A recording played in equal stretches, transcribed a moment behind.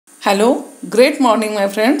Hello, great morning my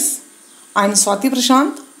friends. I am Swati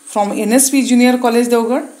Prashant from NSV Junior College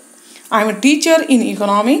Devgad. I am a teacher in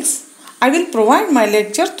economics. I will provide my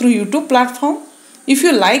lecture through YouTube platform. If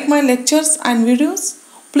you like my lectures and videos,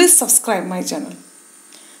 please subscribe my channel.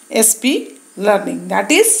 SP Learning,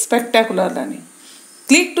 that is spectacular learning.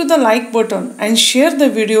 Click to the like button and share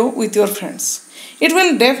the video with your friends. It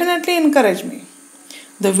will definitely encourage me.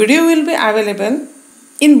 The video will be available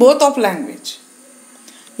in both of language,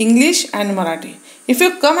 English and Marathi. If you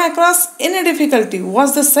come across any difficulty,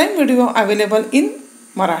 watch the same video available in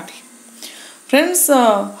Marathi. Friends,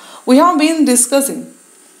 we have been discussing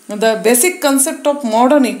the basic concept of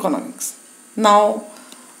modern economics. Now,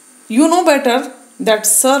 you know better that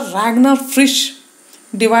Sir Ragnar Frisch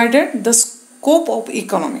divided the scope of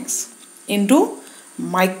economics into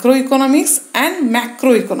microeconomics and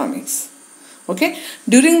macroeconomics. Okay,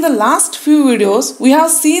 during the last few videos we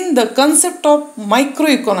have seen the concept of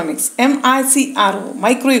microeconomics,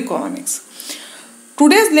 microeconomics.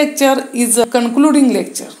 Today's lecture is a concluding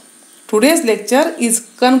lecture. Today's lecture is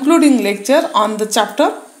concluding lecture on the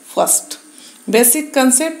chapter first, basic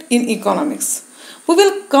concept in economics. We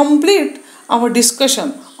will complete our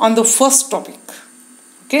discussion on the first topic,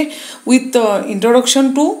 okay, with the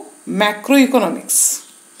introduction to macroeconomics.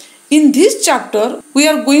 In this chapter, we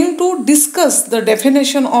are going to discuss the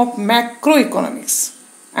definition of macroeconomics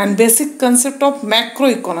and basic concept of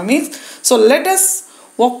macroeconomics. So let us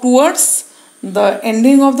walk towards the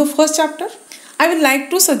ending of the first chapter. I would like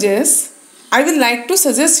to suggest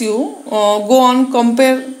you go on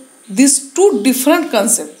compare these two different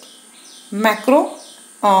concepts, micro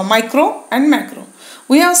and macro.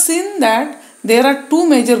 We have seen that there are two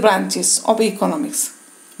major branches of economics,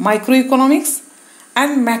 microeconomics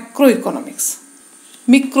and macroeconomics.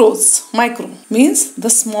 Micro means the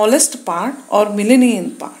smallest part or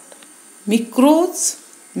millennium part. Micros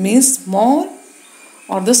means small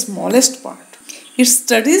or the smallest part. It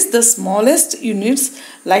studies the smallest units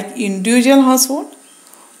like individual household,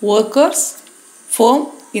 workers, firm,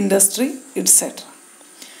 industry, etc.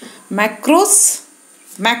 Macro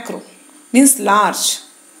means large,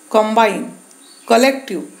 combine,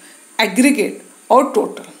 collective, aggregate or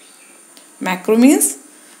total. Macro means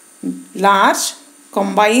large,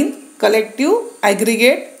 combine, collective,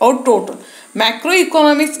 aggregate or total.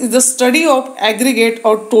 Macroeconomics is the study of aggregate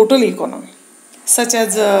or total economy, such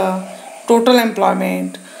as total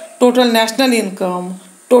employment, total national income,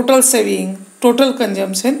 total saving, total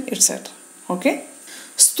consumption, etc. Okay?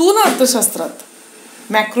 स्थूल अर्थशास्त्रात,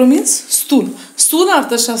 macro means स्थूल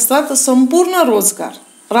अर्थशास्त्रात संपूर्ण रोजगार,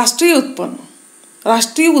 राष्ट्रीय उत्पन्न,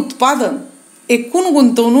 राष्ट्रीय उत्पादन, एकूण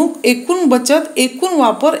गुंतवणूक, एकूण बचत, एकूण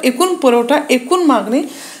वापर, एकूण पुरवठा, एकूण मागणी,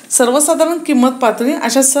 सर्वसाधारण किंमत पातळी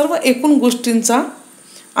अशा सर्व एकूण गोष्टींचा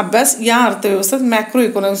अभ्यास या अर्थव्यवस्थेत मॅक्रो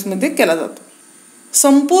इकॉनॉमिक्समध्ये केला जातो.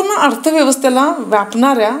 संपूर्ण अर्थव्यवस्थेला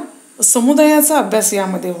व्यापणाऱ्या समुदायाचा अभ्यास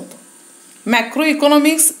यामध्ये होतो. Macro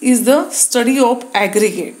economics is the study of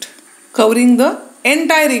aggregate covering the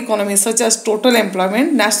entire economy such as total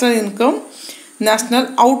employment, national income, national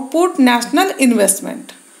output, national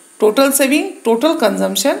investment, total saving, total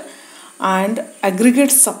consumption and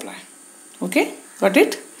aggregate supply. Okay, got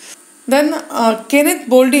it? Then Kenneth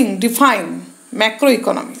Boulding defined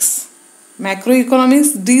macroeconomics.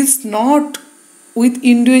 Macroeconomics deals not with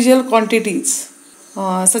individual quantities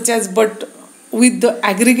such as but with the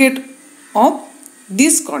aggregate of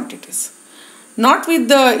these quantities. Not with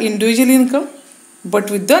the individual income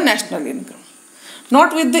but with the national income.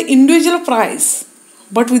 Not with the individual price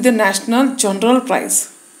but with the national general price.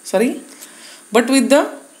 But with the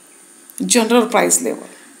general price level.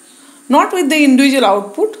 Not with the individual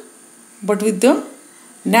output, but with the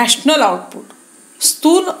national output.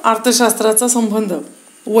 स्थूल अर्थशास्त्राचा संबंध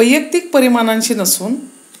वैयक्तिक परिमाणांशी नसून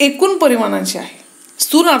एकूण परिमाणांशी आहे.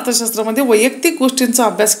 स्थूल अर्थशास्त्रामध्ये वैयक्तिक गोष्टींचा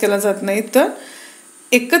अभ्यास केला जात नाही, तर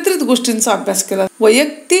एकत्रित गोष्टींचा अभ्यास केला.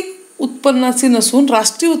 वैयक्तिक उत्पन्नाशी नसून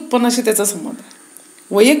राष्ट्रीय उत्पन्नाशी त्याचा संबंध आहे.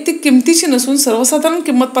 वैयक्तिक किमतीशी नसून सर्वसाधारण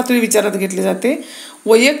किंमत पातळी विचारात घेतली जाते.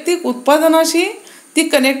 वैयक्तिक उत्पादनाशी ती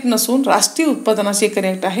कनेक्ट नसून राष्ट्रीय उत्पादनाशी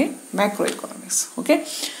कनेक्ट आहे macro economics. Okay,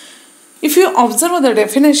 if you observe the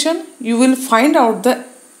definition you will find out the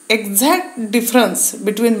exact difference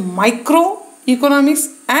between micro economics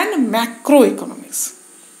and macro economics.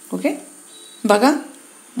 Okay, बघा,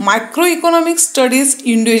 micro economics studies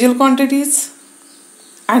individual quantities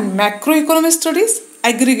and macro economics studies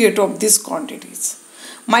aggregate of these quantities.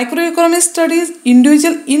 Microeconomics studies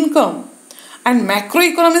individual income and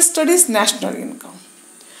macroeconomics studies national income.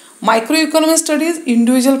 Microeconomics studies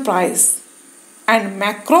individual price and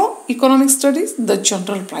macroeconomics studies the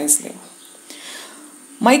general price level.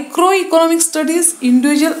 Microeconomic studies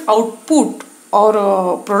individual output or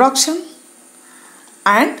production,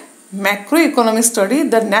 and macroeconomic study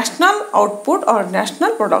the national output or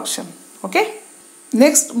national production. Okay.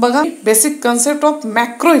 Next बघा basic concept of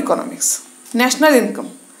macro economics. National income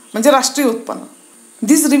म्हणजे राष्ट्रीय उत्पन्न.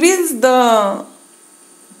 This रिव्हील्स the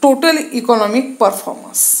total economic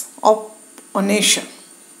performance of a nation.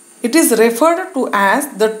 It is referred to as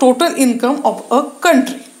the total income of a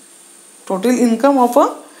country. Total income of a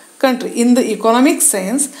country. In the economic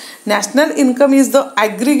sense, national income is the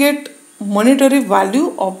aggregate monetary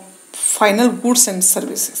value of final goods and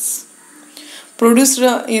services produced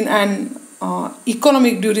in an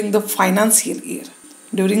economic during the financial year.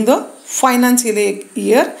 During the financial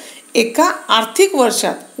year, एका आर्थिक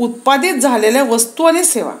वर्षात उत्पादित झालेल्या वस्तू आणि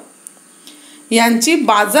सेवा यांची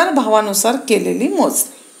बाजारभावानुसार केलेली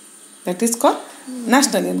मोजणी. That is called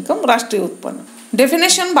national income, राष्ट्रीय उत्पन्न.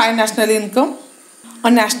 Definition bye national income. A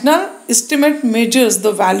national estimate measures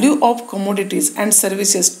the value of commodities and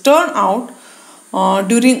services turned out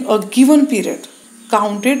during a given period,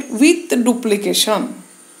 counted with duplication.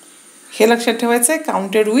 हे लक्षात ठेवायचं आहे,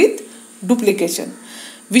 काउंटेड विथ डुप्लिकेशन.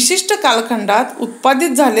 विशिष्ट कालखंडात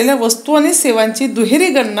उत्पादित झालेल्या वस्तू आणि सेवांची दुहेरी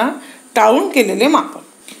गणना टाळून केलेले मापन.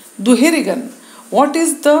 दुहेरी गणना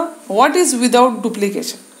व्हॉट इज विदाउट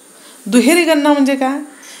डुप्लिकेशन. दुहेरी गणना म्हणजे काय?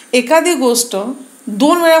 एखादी गोष्ट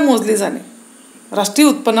दोन वेळा मोजली जाणे. राष्ट्रीय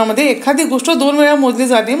उत्पन्नामध्ये एखादी गोष्ट दोन वेळा मोजली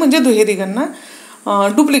जाणे म्हणजे दुहेरी गणना,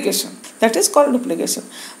 duplication. That is called duplication.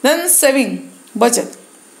 Then saving, बचत.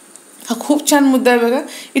 हा खूप छान मुद्दा आहे बघा.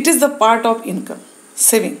 It is the part of income.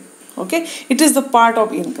 Saving, okay. It is the part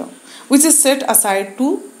of income which is set aside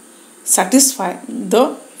to satisfy the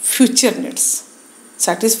future needs.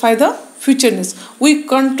 Satisfy the future needs. We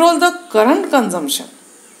control the current consumption.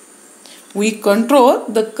 We control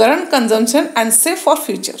the current consumption and save for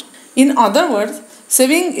future. In other words,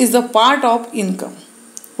 saving is the part of income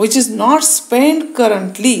which is not spent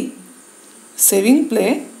currently. Saving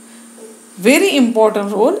play very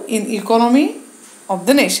important role in economy of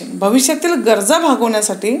the nation. भविष्यातील गरजा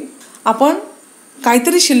भागवण्यासाठी आपण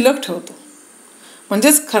काहीतरी शिल्लक ठेवतो,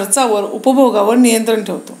 म्हणजेच खर्चावर, उपभोगावर नियंत्रण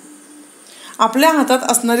ठेवतो. आपल्या हातात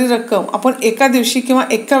असणारी रक्कम आपण एका दिवशी किंवा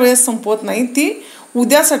एका वेळेस संपवत नाही. ती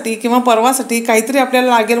उद्यासाठी किंवा परवासाठी काहीतरी आपल्याला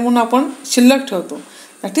लागेल म्हणून आपण शिल्लक ठेवतो.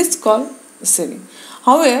 That is called saving.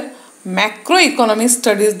 However macro economic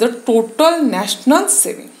studies the total national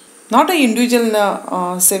saving, not a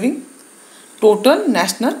individual saving, total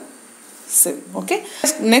national saving. Okay.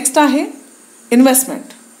 Next आहे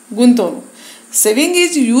इन्व्हेस्टमेंट, गुंतवणूक. Saving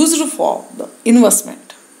is used for the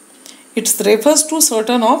investment. It's refers to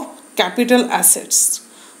certain of capital assets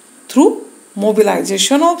through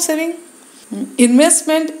mobilization of saving.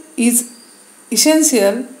 Investment is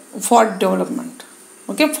essential for development,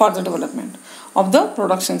 okay, for the development of the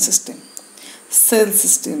production system, sales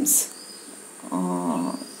systems,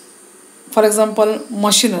 for example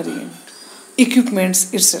machinery, equipments,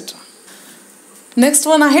 etc.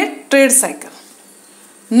 Next one आहे trade cycle.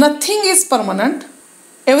 Nothing is permanent,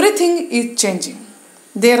 everything is changing.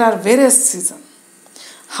 There are various seasons.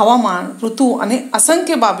 हवामान, ऋतू आणि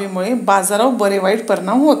असंख्य बाबीमुळे बाजारावर बरे white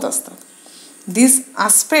परिणाम होत असतात. These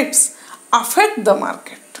aspects affect the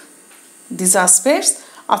market. These aspects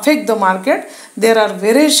affect the market. There are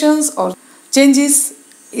variations or changes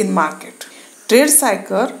in market. Trade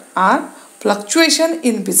cycle are fluctuation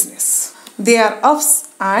in business. They are ups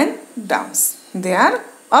and downs. They are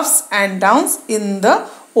ups and downs in the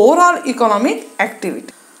overall economic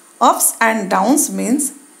activity. Ups and downs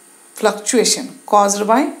means fluctuation caused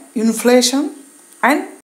by inflation and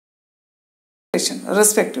inflation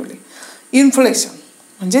respectively. Inflation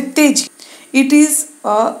म्हणजे तेजी. It is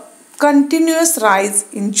a continuous rise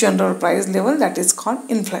in general price level, that is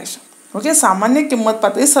called inflation. Okay. सामान्य किंमत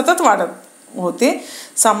पातळी सतत वाढत होते.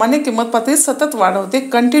 सामान्य किंमत पातळी सतत वाढ होते,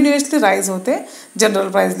 कंटिन्युअसली राईज होते general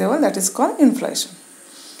price level, that is called inflation.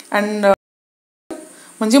 And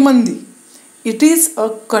म्हणजे मंदी. It is a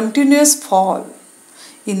continuous fall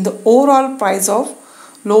in the overall price of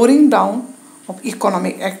lowering down of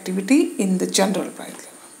economic activity in the general price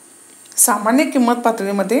level. सामान्य किंमत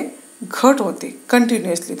पातळीमध्ये घट होते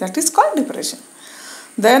continuously, that is called depression.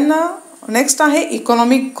 Then next आहे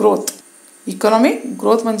economic growth. Economic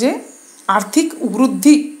growth म्हणजे आर्थिक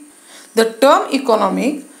वृद्धी. The term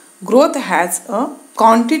economic growth has a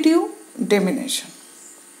क्वांटिटिव्ह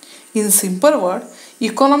damnation. In simple word,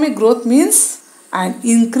 economic growth means an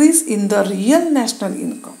increase in the real national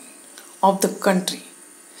income of the country.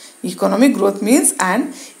 Economic growth means an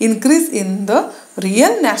increase in the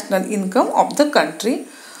real national income of the country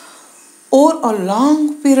over a long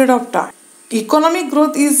period of time. Economic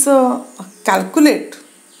growth is calculated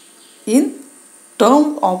in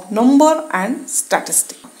terms of number and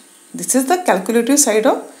statistics. This is the calculative side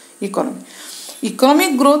of economy.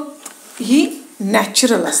 Economic growth he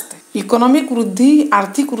natural असते. Economic वृद्धी,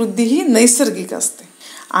 आर्थिक वृद्धी ही नैसर्गिक असते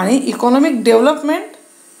आणि economic development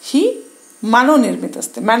ही मानवनिर्मित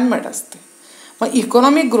असते, man-made असते. मग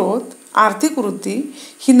इकॉनॉमिक ग्रोथ, आर्थिक वृद्धी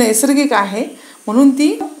ही नैसर्गिक आहे म्हणून ती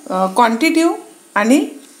क्वांटिटिव्ह आणि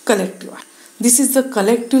कलेक्टिव्ह आहे. This is the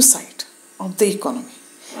collective side of the economy.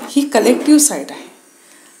 He collective side आहे.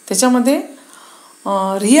 त्याच्यामध्ये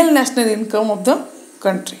real national income of the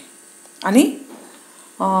country आणि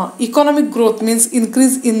economic growth means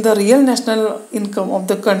increase in the real national income of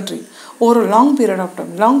the country over a long period of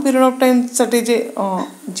time. Long period of टाईमसाठी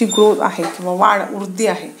ji growth आहे किंवा वाढ, वृद्धी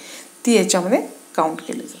आहे ती याच्यामध्ये काउंट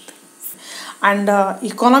केली जाते. And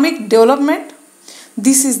economic development,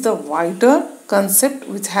 this is the wider concept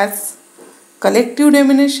which has collective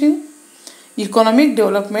dimension. Economic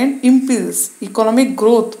development impels economic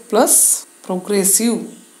growth plus progressive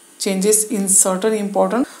changes in certain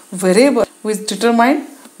important variables which determine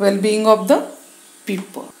well-being of the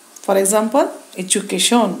people. For example,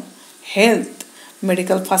 education, health,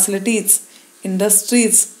 medical facilities,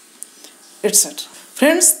 industries, etc.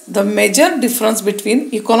 Friends, the major difference between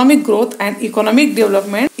economic growth and economic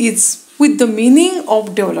development is with the meaning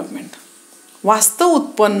of development. वास्तव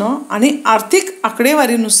उत्पन्न आणि आर्थिक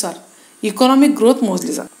आकडेवारीनुसार economic growth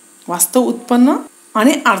मोजली जाते. वास्तव उत्पन्न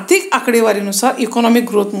आणि आर्थिक आकडेवारीनुसार इकॉनॉमिक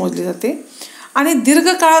ग्रोथ मोजली जाते आणि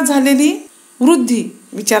दीर्घकाळात झालेली वृद्धी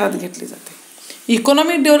विचारात घेतली जाते.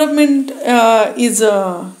 Economic development is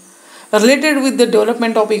related with the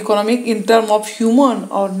development of economic in term of human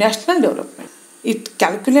और national development. It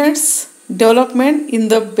कॅल्क्युलेट्स development in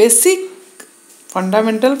the basic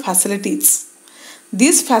fundamental facilities.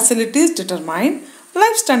 These facilities determine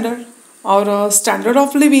life standard or standard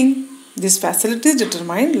of living. These facilities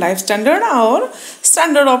determine life standard or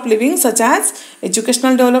standard of living such as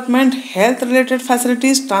educational development, health related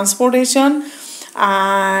facilities, transportation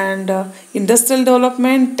and industrial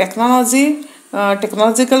development, technology,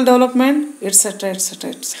 technological development, etc.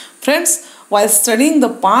 etc. Friends, while studying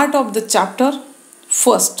the part of the chapter,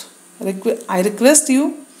 first I request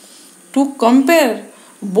you to compare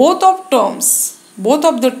both of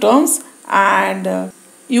the terms and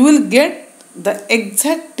you will get the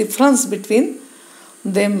exact difference between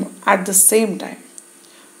them at the same time.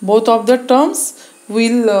 Both of the terms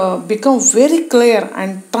will become very clear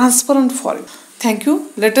and transparent for you. Thank you.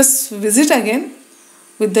 Let us visit again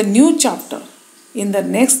with the new chapter in the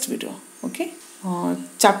next video. Okay.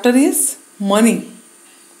 Chapter is money.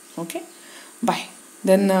 Okay. Bye.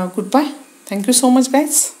 Then goodbye. Thank you so much,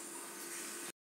 guys.